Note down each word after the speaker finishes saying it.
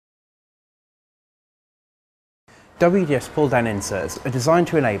WDS pull-down inserts are designed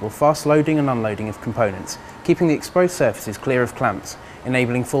to enable fast loading and unloading of components, keeping the exposed surfaces clear of clamps,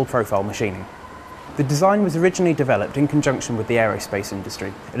 enabling full profile machining. The design was originally developed in conjunction with the aerospace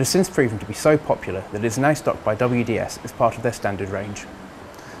industry. It has since proven to be so popular that it is now stocked by WDS as part of their standard range.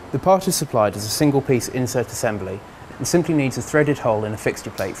 The part is supplied as a single-piece insert assembly and simply needs a threaded hole in a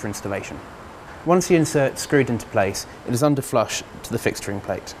fixture plate for installation. Once the insert is screwed into place, it is under flush to the fixturing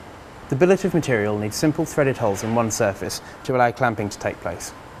plate. The billet of material needs simple threaded holes in one surface to allow clamping to take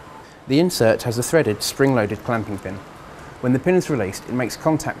place. The insert has a threaded, spring-loaded clamping pin. When the pin is released, it makes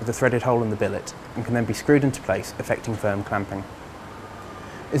contact with the threaded hole in the billet and can then be screwed into place, effecting firm clamping.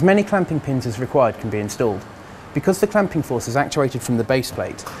 As many clamping pins as required can be installed. Because the clamping force is actuated from the base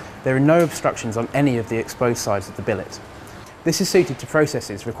plate, there are no obstructions on any of the exposed sides of the billet. This is suited to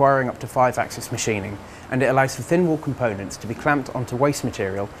processes requiring up to 5-axis machining, and it allows for thin wall components to be clamped onto waste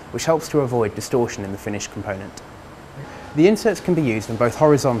material, which helps to avoid distortion in the finished component. The inserts can be used on both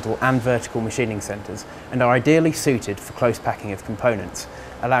horizontal and vertical machining centres and are ideally suited for close packing of components,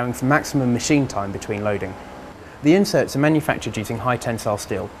 allowing for maximum machine time between loading. The inserts are manufactured using high tensile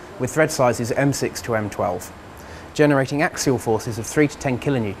steel, with thread sizes M6 to M12, generating axial forces of 3 to 10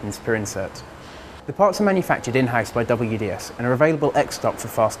 kilonewtons per insert. The parts are manufactured in-house by WDS and are available ex-stock for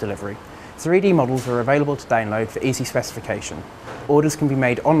fast delivery. 3D models are available to download for easy specification. Orders can be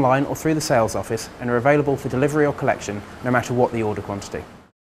made online or through the sales office and are available for delivery or collection no matter what the order quantity.